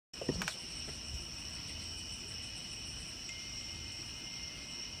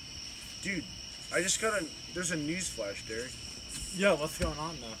Dude, there's a news flash, Derek. Yo, what's going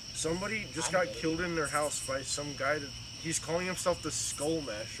on though? Somebody just got killed in their house by some guy he's calling himself the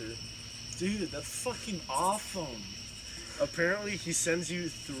Skullmasher. Dude, that's fucking awesome. Apparently he sends you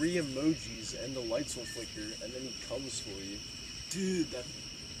 3 emojis and the lights will flicker and then he comes for you. Dude,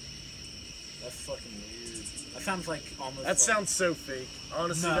 that's fucking weird. That sounds like almost That sounds so fake.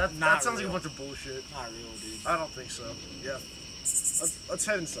 Honestly, that sounds like a bunch of bullshit. Not real, dude. I don't think so. Yeah. Let's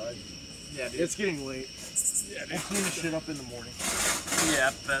head inside. Yeah, dude. It's getting late. Yeah, dude. We'll clean the shit up in the morning. Yeah,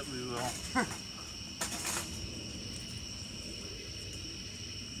 I bet we will.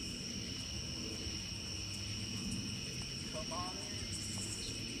 Come on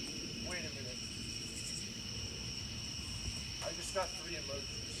in. Wait a minute. I just got 3 emojis.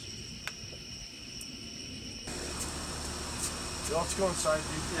 Yo, let's go inside,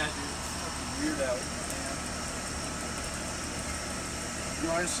 dude. Yeah, dude. Fucking weird out. Yo,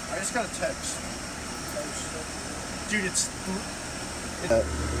 I just got a text. Dude,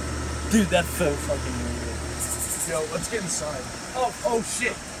 Dude, that's so fucking weird. Yo, let's get inside. Oh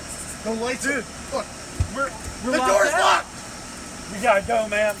shit. The lights, dude. Look, We're the door's locked. We gotta go,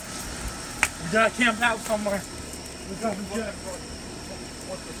 man. We gotta camp out somewhere. We gotta get.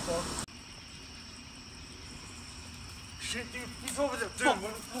 What the fuck? Shit, dude, he's over there. Dude,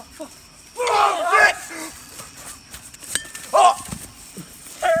 what the fuck? Oh, shit! Oh!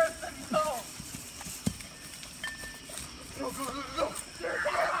 Harrison, no! Go.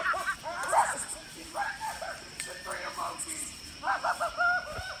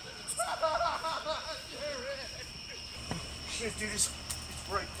 Shit, dude, it's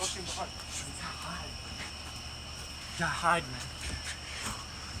right fucking behind. We gotta hide, man.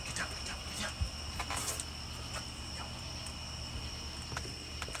 Get down.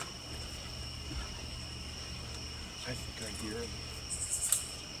 I think I hear him.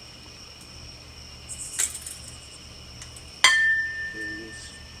 There he is.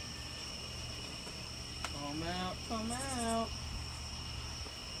 Come out.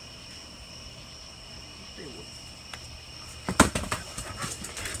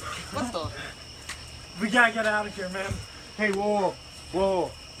 What the? We gotta get out of here, man. Hey,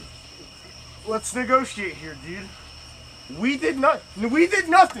 whoa. Let's negotiate here, dude. We did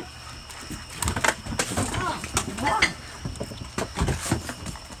nothing. Run.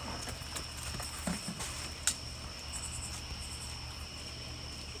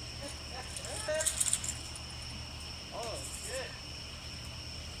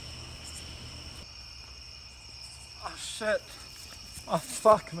 Oh shit. Oh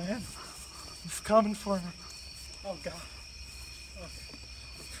fuck, man. He's coming for me. Oh god.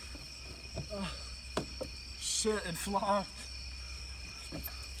 Oh. Shit, it's locked.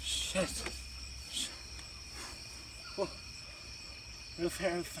 Shit. Whoa. Where's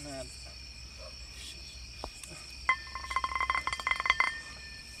Harrison at?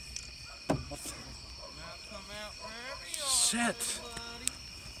 Shit.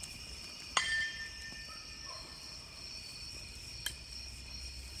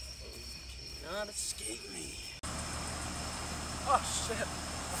 Not escape me. Oh shit.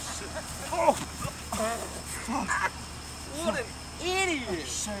 Oh, What an idiot. oh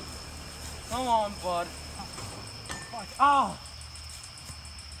shit. Come on, bud. Fuck. Oh.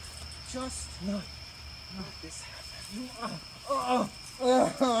 Just let this happen.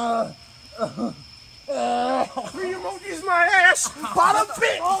 3 emojis my ass. Bada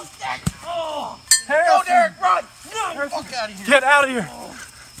bit. Oh, shit. Oh. Go, Derek, run. No. Fuck out of here. Get out of here.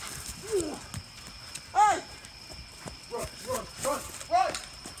 Hey. Run.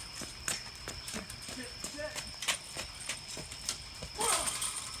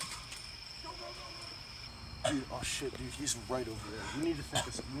 Dude, oh shit, dude, he's right over there. We need to think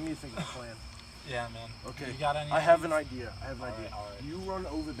of a plan. Yeah, man. Okay. You got any? I have an idea. All right. You run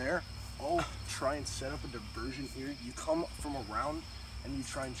over there. I'll try and set up a diversion here. You come from around and you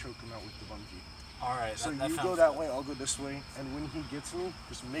try and choke him out with the bungee. All right. So that you go that way, I'll go this way, and when he gets me,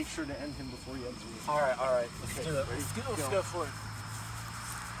 just make sure to end him before he ends me. All right. Let's Okay, do it. ready? Let's go for it.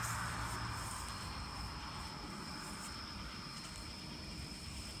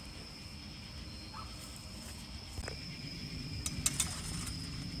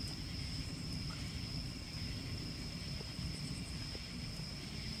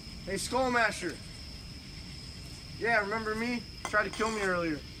 Hey, Skullmasher. Yeah, remember me? Tried to kill me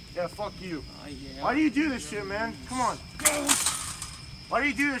earlier. Yeah, fuck you. Yeah. Why do you do this shit, man? Come on. Why do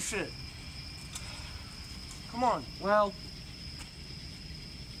you do this shit? Come on. Well,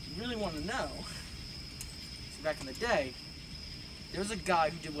 you really want to know? See, back in the day, there was a guy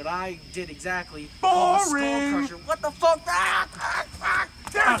who did what I did exactly. Boring. Skullcrusher. What the fuck?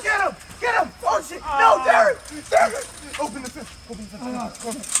 Derek, get him! Get him! Oh shit! No, Derek! Derek! Open the fence! Open the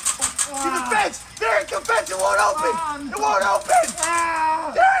fence! See the fence! Derek, the fence! It won't open! It won't open!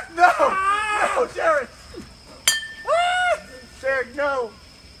 Derek, no! No, Derek! Derek, no!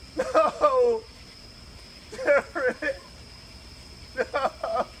 No! Derek!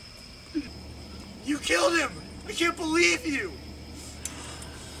 No! You killed him! I can't believe you!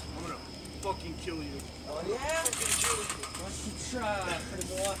 I'm gonna fucking kill you. Oh yeah? Let's try, pretty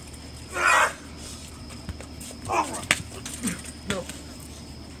boy. No.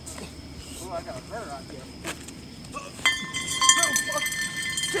 Oh, I got a better idea. No, fuck!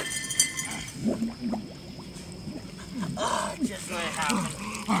 Shit! Just let it happen.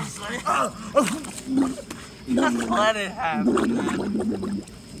 Just let it happen. Just let it happen, man.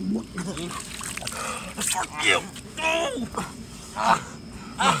 Fuck you!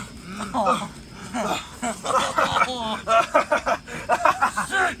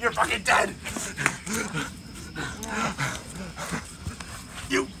 You're fucking dead!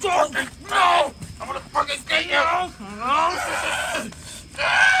 You fucking no! I'm gonna fucking get you!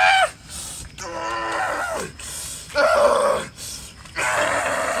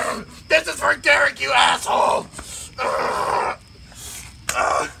 This is for Derek, you asshole!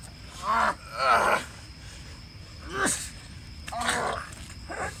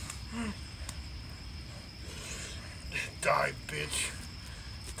 Die, bitch.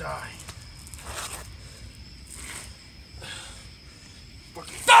 Die.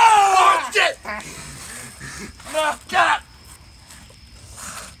 Fucking oh, shit! No, get up!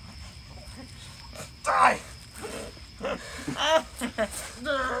 Die!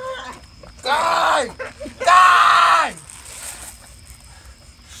 Die! Die!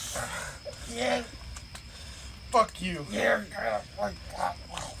 Yeah. Fuck you. Yeah.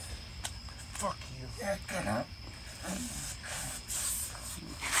 Fuck you. Yeah, get up.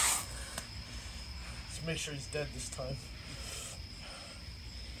 Let's make sure he's dead this time.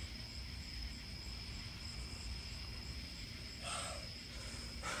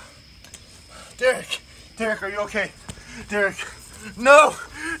 Derek! Derek, are you okay? Derek! No!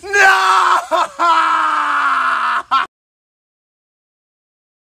 No!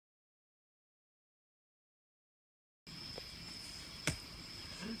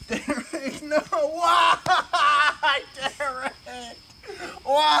 Derek, no! Why? Derek!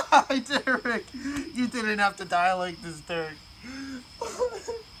 Why, Derek? You didn't have to die like this, Derek.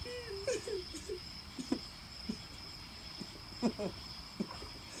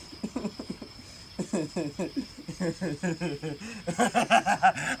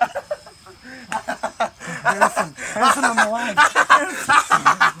 Harrison on the line.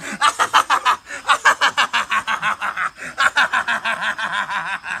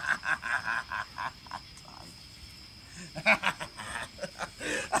 Ha